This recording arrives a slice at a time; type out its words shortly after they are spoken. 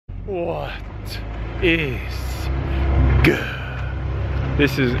What is good?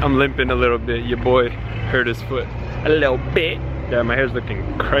 I'm limping a little bit. Your boy hurt his foot a little bit. Yeah, my hair's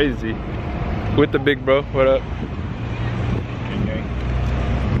looking crazy. With the big bro, what up?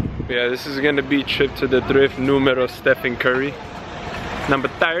 Yeah, this is gonna be trip to the Thrift numero Stephen Curry. Number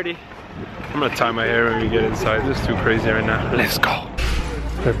 30. I'm gonna tie my hair when we get inside. This is too crazy right now. Let's go.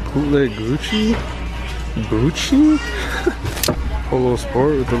 That bootleg Gucci? Polo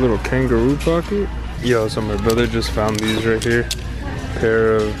Sport with a little kangaroo pocket. Yo, so my brother just found these right here.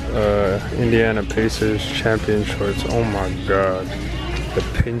 Pair of Indiana Pacers champion shorts. Oh my god. The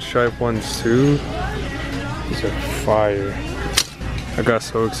pinstripe ones too. These are fire. I got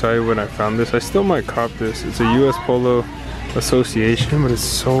so excited when I found this. I still might cop this. It's a US Polo Association, but it's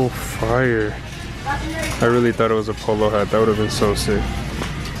so fire. I really thought it was a polo hat. That would have been so sick.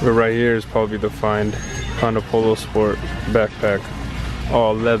 But right here is probably the find. Found a Polo Sport backpack.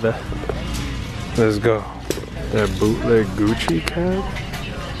 All leather. Let's go. That bootleg Gucci cap.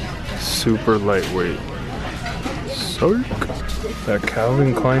 Super lightweight. Soak. That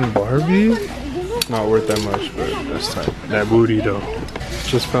Calvin Klein Barbie. Not worth that much, but that's tight. That booty though.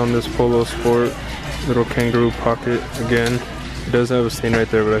 Just found this Polo Sport little kangaroo pocket again. It does have a stain right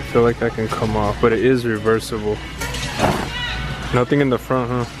there, but I feel like that can come off. But it is reversible. Nothing in the front,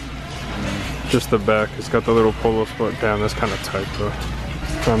 huh? Just the back. It's got the little Polo Sport down. That's kind of tight though.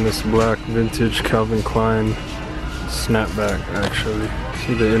 Found this black vintage Calvin Klein snapback actually.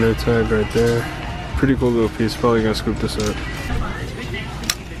 See the inner tag right there. Pretty cool little piece. Probably gonna scoop this up.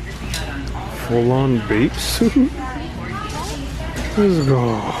 Full-on bape suit? Let's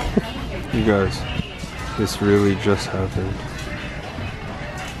go. You guys, this really just happened.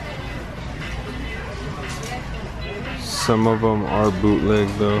 Some of them are bootleg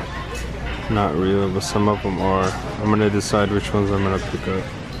though. Not real, but some of them are. I'm gonna decide which ones I'm gonna pick up.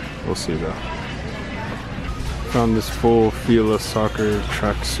 We'll see though. Found this full Fila soccer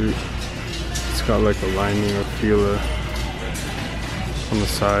tracksuit. It's got like a lining of Fila on the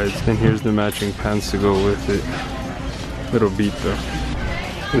sides. And here's the matching pants to go with it. Little beat though.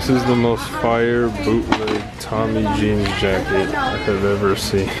 This is the most fire bootleg Tommy jeans jacket I have ever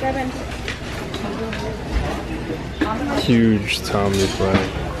seen. Huge Tommy flag.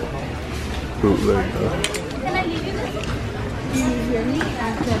 Bootleg though.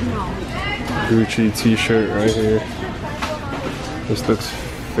 Gucci t-shirt right here. This looks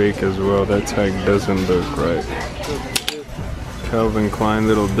fake as well. That tag doesn't look right. Calvin Klein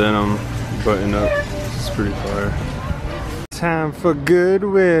little denim button up. It's pretty fire. Time for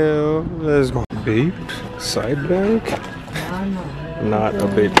Goodwill. Let's go. Bape side bag? Not a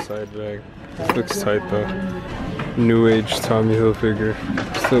bape side bag. This looks tight though. New age Tommy Hilfiger.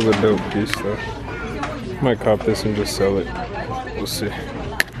 Still a dope piece though. Might cop this and just sell it. We'll see.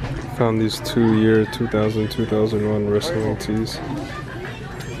 Found these 2-year 2000-2001 wrestling tees.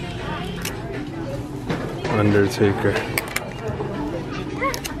 Undertaker.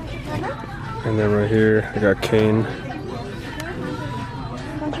 And then right here I got Kane.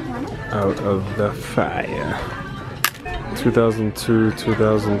 Out of the fire.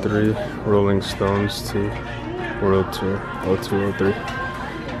 2002-2003 Rolling Stones tee. World Tour 02-03.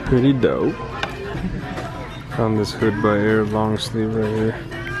 Pretty dope. Found this Hood by Air long sleeve right here.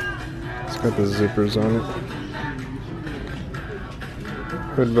 It's got the zippers on it.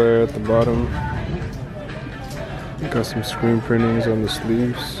 Hood by Air at the bottom. Got some screen printings on the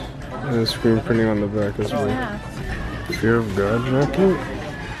sleeves. And screen printing on the back as well. Fear of God jacket.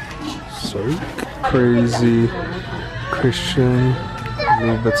 So crazy Christian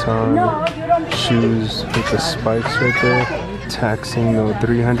Louboutin shoes with the spikes right there. Taxing though,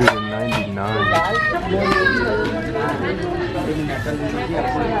 $399.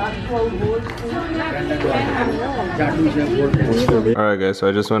 Alright guys, so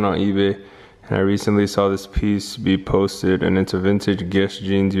I just went on eBay and I recently saw this piece be posted, and it's a vintage Guess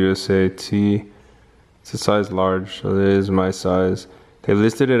Jeans USA tee. It's a size large, so it is my size. They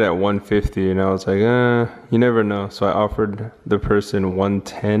listed it at $150 and I was like, you never know. So I offered the person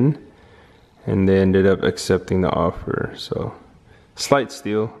 $110 and they ended up accepting the offer. So slight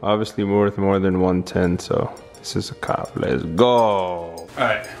steal, obviously worth more than $110. So this is a cop. Let's go.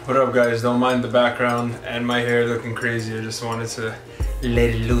 Alright, what up guys? Don't mind the background and my hair looking crazy. I just wanted to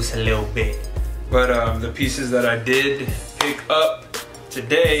let it loose a little bit. But the pieces that I did pick up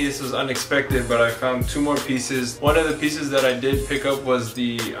today, this was unexpected, but I found 2 more pieces. One of the pieces that I did pick up was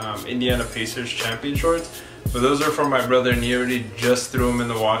the Indiana Pacers champion shorts, but those are from my brother and he already just threw them in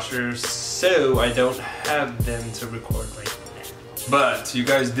the washer, so I don't have them to record right now. But you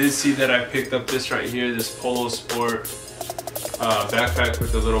guys did see that I picked up this right here, this Polo Sport backpack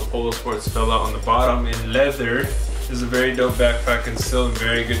with the little Polo Sport spell out on the bottom in leather. This is a very dope backpack and still in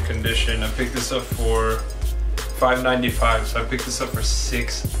very good condition. I picked this up for $5.95, so I picked this up for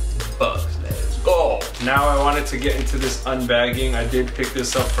 $6. Let's go. Now I wanted to get into this unbagging. I did pick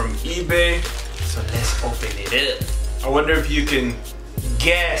this up from eBay, so let's open it up. I wonder if you can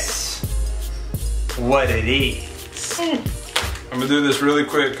guess what it is. I'm gonna do this really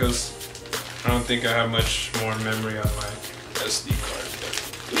quick because I don't think I have much more memory on my SD card, but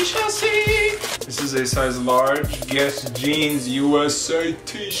we shall see. This is a size large Guess Jeans USA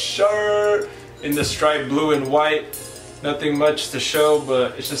t-shirt in the striped blue and white. Nothing much to show,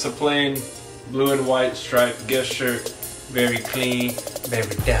 but it's just a plain blue and white striped Guess shirt. Very clean,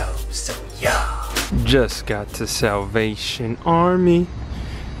 very dope, so yeah. Just got to Salvation Army.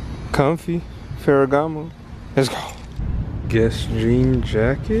 Comfy, Ferragamo. Let's go. Guess jean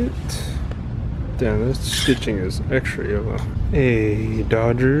jacket. Damn, that stitching is extra yellow. Hey,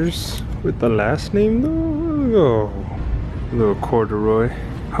 Dodgers with the last name though. Oh, little corduroy,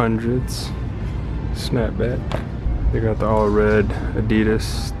 hundreds, snapback. They got the all red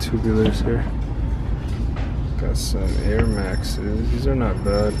Adidas tubulars here. Got some Air Maxes. These are not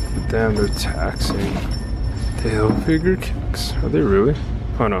bad, but damn, they're taxing. Tail figure kicks. Are they really?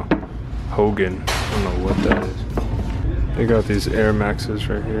 Oh no, Hogan. I don't know what that is. They got these Air Maxes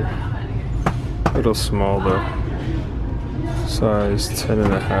right here. A little small though. Size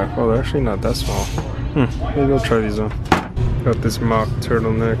 10.5. Oh, they're actually not that small. Maybe I'll try these on. Got this mock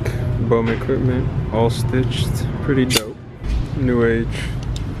turtleneck bum equipment, all stitched. Pretty dope. New Age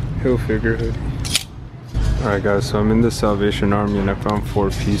Hilfiger hoodie. Alright guys, so I'm in the Salvation Army and I found 4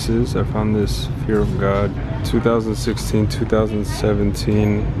 pieces. I found this Fear of God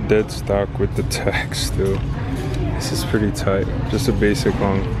 2016-2017 dead stock with the tag still. This is pretty tight. Just a basic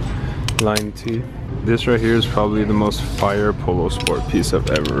long line tee. This right here is probably the most fire Polo Sport piece I've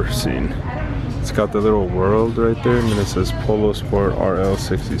ever seen. It's got the little world right there and then it says Polo Sport RL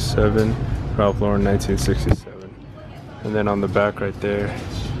 67, Ralph Lauren 1967. And then on the back right there,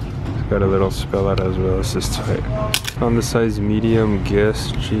 it's got a little spell out as well. It's just tight. On the size medium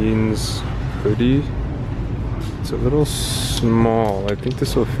Guess jeans hoodie. It's a little small. I think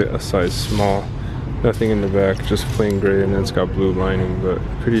this will fit a size small. Nothing in the back, just plain gray, and then it's got blue lining, but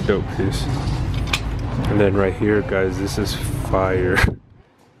pretty dope piece. And then right here, guys, this is fire.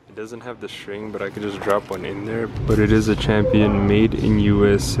 It doesn't have the string, but I could just drop one in there. But it is a Champion made in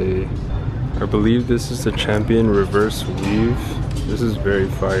USA. I believe this is the Champion reverse weave. This is very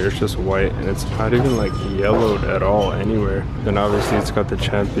fire. It's just white and it's not even like yellowed at all anywhere. Then obviously it's got the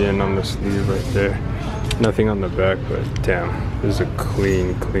Champion on the sleeve right there. Nothing on the back, but damn, this is a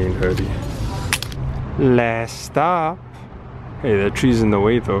clean hoodie. Last stop. Hey, that tree's in the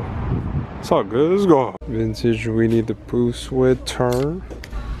way though. It's all good, let's go. Vintage Winnie the Pooh sweater.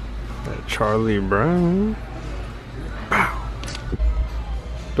 That Charlie Brown. Pow.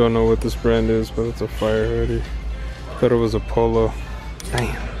 Don't know what this brand is, but it's a fire hoodie. Thought it was a polo.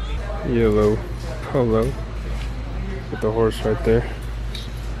 Damn. Yellow polo. With the horse right there.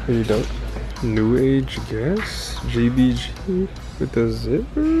 Pretty dope. New Age Guess. GBG with the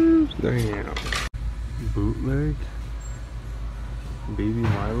zippers. Damn. Bootleg. Baby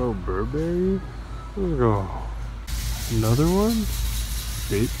Milo Burberry. Let's go. Another one.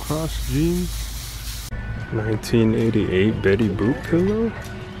 Bape Cross jeans. 1988 Betty Boot pillow.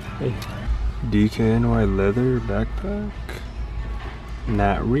 Hey. DKNY leather backpack.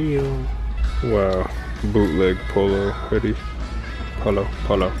 Not real. Wow. Bootleg polo hoodie. Polo.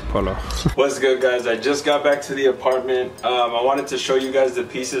 What's good, guys? I just got back to the apartment. I wanted to show you guys the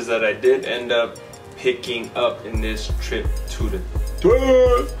pieces that I did end up picking up in this trip to the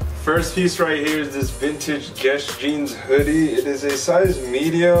toilet. First piece right here is this vintage Guess jeans hoodie. It is a size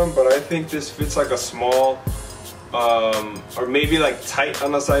medium, but I think this fits like a small, or maybe like tight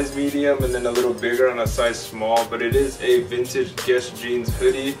on a size medium and then a little bigger on a size small. But it is a vintage Guess jeans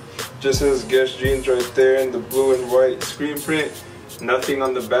hoodie. Just says Guess jeans right there in the blue and white screen print. Nothing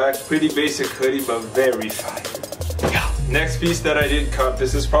on the back. Pretty basic hoodie, but very fire. Yeah. Next piece that I did cop.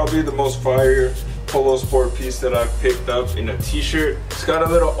 This is probably the most fire Polo Sport piece that I've picked up in a t-shirt. It's got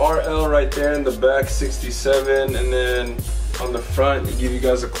a little RL right there in the back, 67, and then on the front, to give you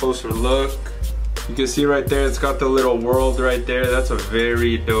guys a closer look, you can see right there, it's got the little world right there. That's a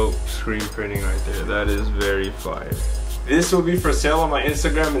very dope screen printing right there. That is very fire. This will be for sale on my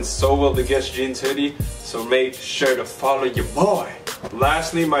Instagram, and so will the Guess jeans hoodie, so make sure to follow your boy.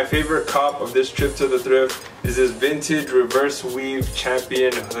 Lastly, my favorite cop of this trip to the thrift is this vintage reverse weave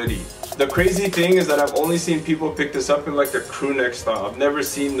Champion hoodie. The crazy thing is that I've only seen people pick this up in like the crew neck style. I've never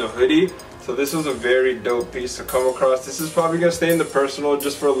seen the hoodie. So this was a very dope piece to come across. This is probably gonna stay in the personal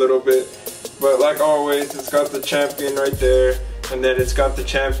just for a little bit. But like always, it's got the champion right there. And then it's got the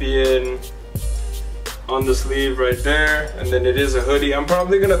champion on the sleeve right there. And then it is a hoodie. I'm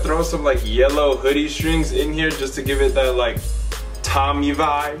probably gonna throw some like yellow hoodie strings in here just to give it that like Tommy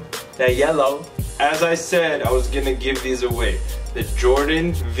vibe, that yellow. As I said, I was gonna give these away. The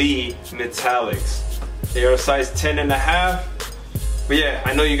Jordan V Metallics. They are size 10.5. But yeah,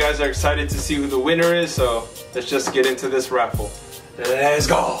 I know you guys are excited to see who the winner is, so let's just get into this raffle. Let's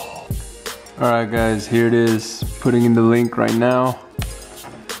go. Alright guys, here it is. Putting in the link right now.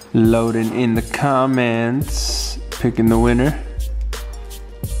 Loading in the comments. Picking the winner.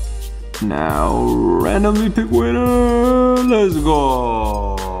 Now randomly pick winner. Let's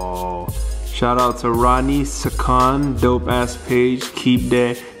go. Shout out to Ronnie Sakan, dope ass page. Keep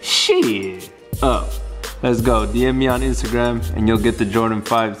that shit up. Let's go. DM me on Instagram and you'll get the Jordan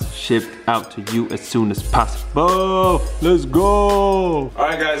 5s shipped out to you as soon as possible. Let's go.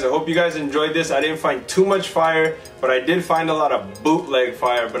 Alright guys, I hope you guys enjoyed this. I didn't find too much fire, but I did find a lot of bootleg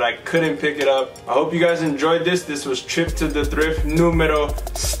fire, but I couldn't pick it up. I hope you guys enjoyed this. This was Trip to the Thrift numero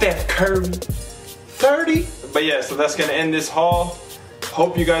Steph Curry 30. But yeah, so that's gonna end this haul.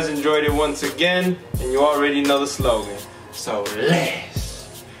 Hope you guys enjoyed it once again, and you already know the slogan. So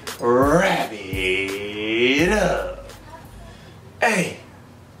let's wrap it up. Hey,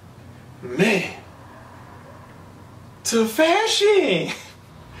 man, to fashion.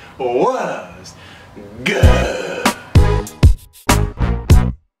 What?